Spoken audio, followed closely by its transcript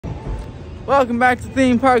Welcome back to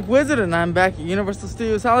Theme Park Wizard, and I'm back at Universal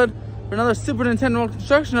Studios Hollywood for another Super Nintendo World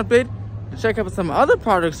construction update to check out some other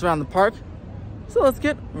projects around the park. So let's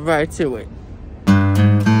get right to it.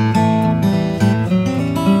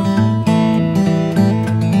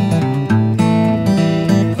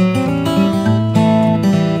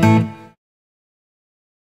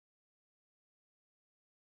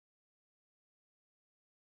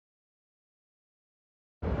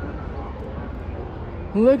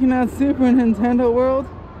 Looking at Super Nintendo World,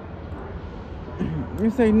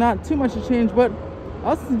 you say not too much to change, but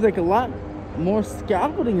also seems like a lot more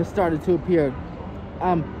scaffolding has started to appear.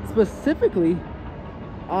 Specifically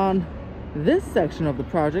on this section of the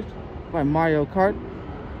project by Mario Kart,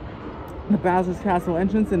 the Bowser's Castle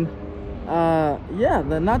entrance, and yeah,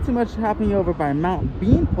 not too much happening over by Mount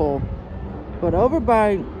Beanpole, but over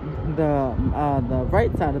by the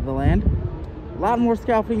right side of the land. A lot more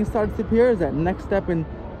scaffolding starts to appear as that next step in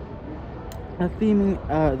theming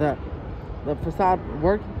the facade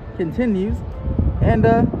work continues, and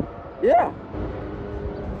yeah,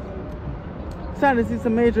 excited to see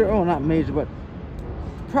some major, not major, but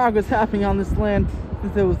progress happening on this land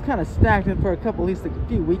since it was kind of stagnant for at least a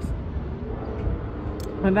few weeks,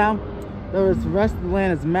 and now the rest of the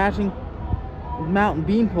land is matching Mountain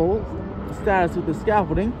Beanpole status with the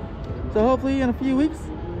scaffolding. So hopefully in a few weeks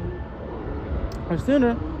or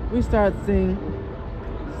sooner, we start seeing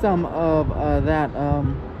some of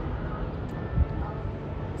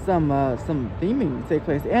some theming take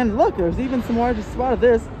place. And look, there's even some more. I just spotted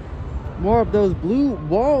this, more of those blue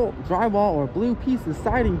drywall or blue pieces,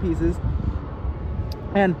 siding pieces,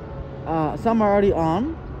 and some are already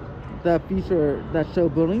on the feature that show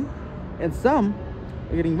building, and some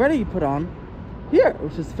are getting ready to put on here,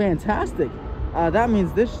 which is fantastic. That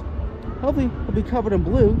means this hopefully will be covered in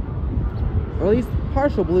blue, or at least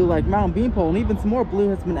partial blue like Mount Beanpole, and even some more blue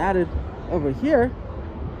has been added over here.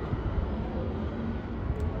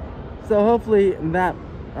 So hopefully that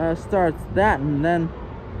starts that, and then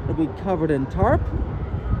it'll be covered in tarp,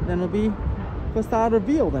 then it'll be facade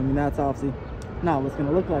revealed. I mean, that's obviously not what it's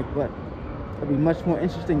gonna look like, but it'll be much more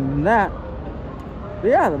interesting than that. But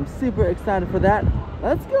yeah, I'm super excited for that.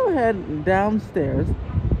 Let's go ahead downstairs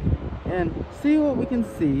and see what we can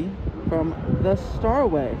see from the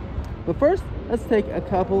Starway. But first, let's take a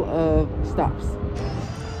couple of stops.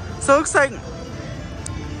 So it looks like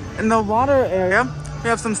in the water area, we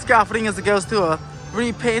have some scaffolding as it goes through a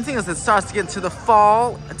repainting as it starts to get into the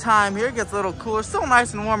fall time here. It gets a little cooler. Still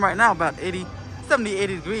nice and warm right now, about 70,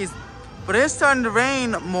 80 degrees. But it is starting to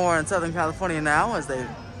rain more in Southern California now as the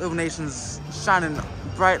illumination's shining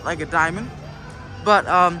bright like a diamond. But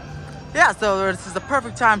yeah, so this is the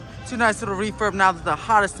perfect time. Two nice little refurb now that the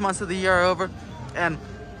hottest months of the year are over, and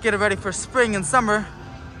get it ready for spring and summer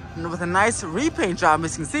with a nice repaint job.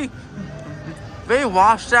 As you can see, very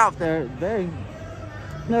washed out there. Very,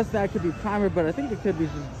 that could be primer, but I think it could be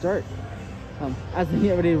just dirt. As we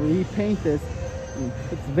get ready to repaint this,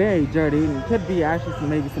 it's very dirty, and it could be actually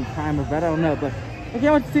maybe some primer, but I don't know. But I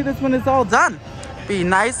can't wait to see this when it's all done. Be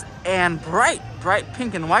nice and bright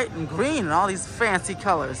pink and white and green and all these fancy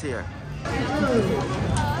colors here.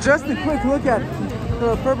 Just a quick look at the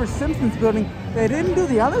refurbished Simpsons building. They didn't do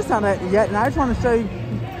the other side yet, and I just want to show you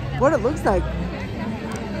what it looks like.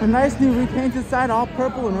 A nice new repainted side, all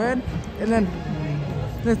purple and red, and then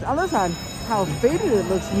this other side, how faded it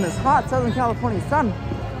looks from this hot Southern California sun.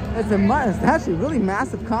 It's actually really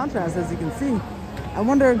massive contrast, as you can see. I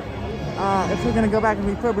wonder if we're gonna go back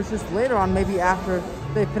and refurbish this later on, maybe after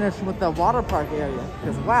they finish with the water park area.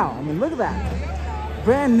 Because wow, I mean, look at that.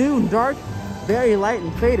 Brand new and dark, very light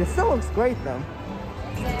and faded. Still looks great though.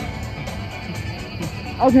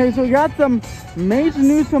 Okay, so we got some major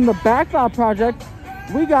news from the Backlot project.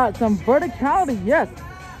 We got some verticality. Yes,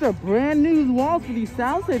 these are brand new walls for these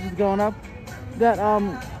sound stages going up that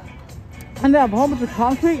and they have a whole bunch of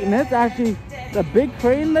concrete, and it's actually the big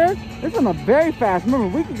crane there. This one is very fast. Remember, a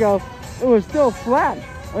week ago it was still flat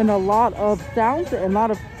and a lot of sounds and a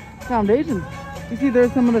lot of foundations. You see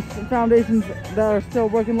there's some of the foundations that are still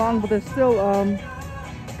working long, but there's still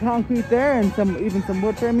concrete there, and even some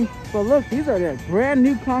wood framing. But look, these are the brand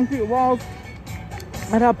new concrete walls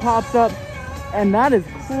that have popped up, and that is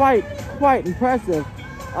quite impressive.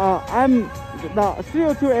 The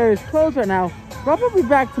studio tour area is closed right now, but I'll be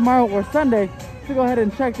back tomorrow or Sunday to go ahead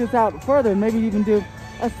and check this out further, and maybe even do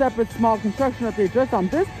a separate small construction update just on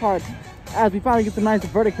this part as we finally get some nice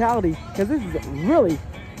verticality, because this is really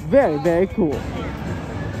very cool.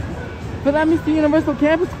 For the MEC Universal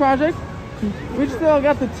Campus project, we still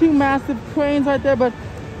got the two massive cranes right there, but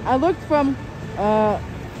I looked from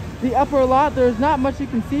the upper lot, there's not much you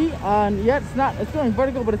can see yet. It's going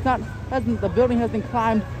vertical, but the building hasn't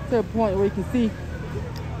climbed to a point where you can see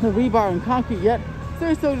the rebar and concrete yet. So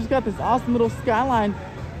we still just got this awesome little skyline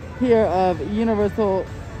here of Universal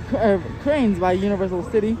cranes by Universal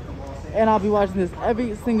City, and I'll be watching this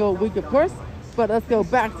every single week, of course. But let's go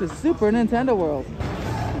back to Super Nintendo World.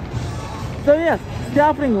 So yes,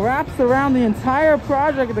 scaffolding wraps around the entire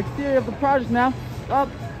project, the exterior of the project now, up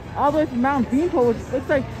all the way from Mount Beanpole, which looks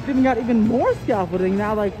like they've even got even more scaffolding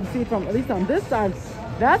now that I can see from, at least on this side.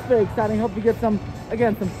 That's very exciting. Hope we get some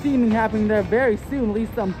theming happening there very soon, at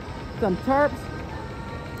least some tarps,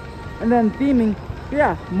 and then theming.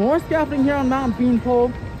 Yeah, more scaffolding here on Mount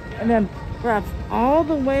Beanpole, and then wraps all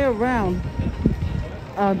the way around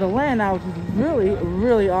the land now, which is really,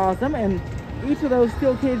 really awesome. And each of those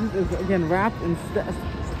steel cages is again wrapped in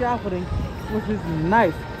scaffolding, which is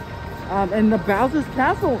nice. And the Bowser's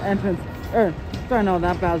Castle entrance, sorry, no,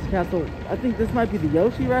 not Bowser's Castle. I think this might be the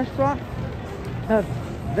Yoshi restaurant.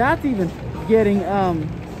 That's even getting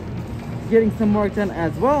some work done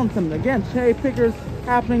as well, and some, again, cherry pickers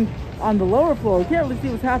happening on the lower floor. You can't really see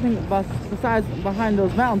what's happening besides behind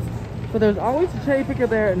those mountains, but there's always a cherry picker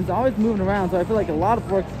there, and it's always moving around, so I feel like a lot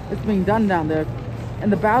of work is being done down there.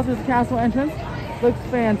 And the Bowser's Castle entrance looks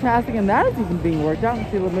fantastic, and that is even being worked out. You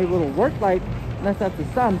can see maybe a little work light, and that's the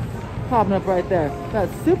sun popping up right there.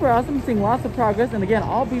 That's super awesome. I'm seeing lots of progress, and again,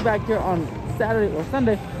 I'll be back here on Saturday or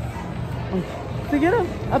Sunday to get an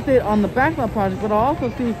update on the Backlot project, but I'll also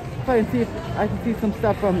see if I can see some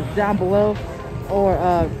stuff from down below, or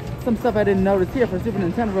some stuff I didn't notice here for Super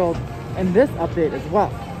Nintendo World in this update as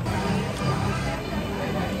well.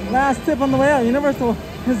 Last tip on the way out, Universal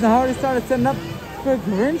has already started setting up for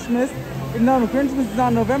Grinchmas. Even though Grinchmas is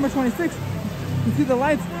on November 26th, you can see the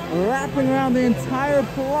lights wrapping around the entire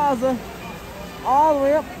plaza, all the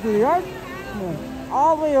way up to the yard,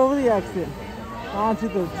 all the way over the exit, onto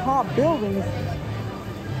the top buildings,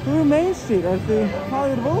 through Main Street or through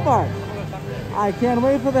Hollywood Boulevard. I can't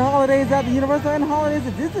wait for the holidays at the Universal and holidays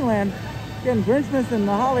at Disneyland. Again, Grinchmas and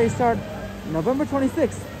the holidays start November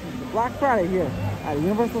 26th, Black Friday here at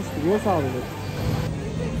Universal Studios Hollywood.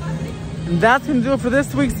 And that's going to do it for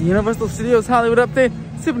this week's Universal Studios Hollywood update,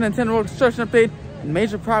 Super Nintendo World construction update, and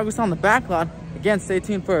major progress on the Backlot. Again, stay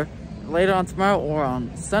tuned for later on tomorrow or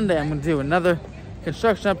on Sunday. I'm going to do another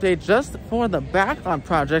construction update just for the Backlot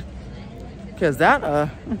project, because that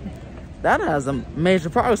has a major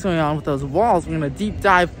progress going on with those walls. We're going to deep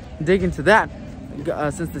dig into that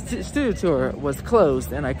since the studio tour was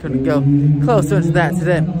closed and I couldn't go closer into that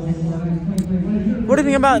today. What do you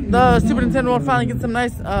think about the Super Nintendo World finally getting some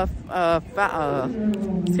nice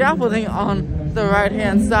scaffolding on the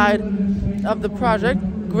right-hand side of the project?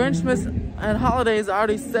 Grinchmas and holidays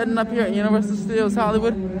already setting up here at Universal Studios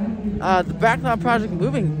Hollywood. The Backlot project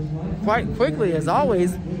moving quite quickly as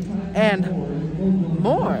always, and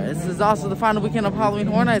more. This is also the final weekend of Halloween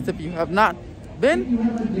Horror Nights. If you have not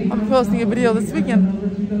been, I'll be posting a video this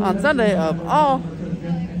weekend on Sunday of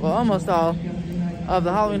almost all of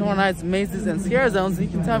the Halloween Horror Nights mazes and scare zones. You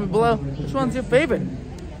can tell me below which one's your favorite.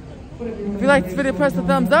 If you like this video, press the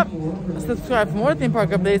thumbs up, subscribe for more theme park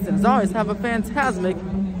updates, and as always, have a fantastic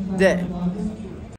day.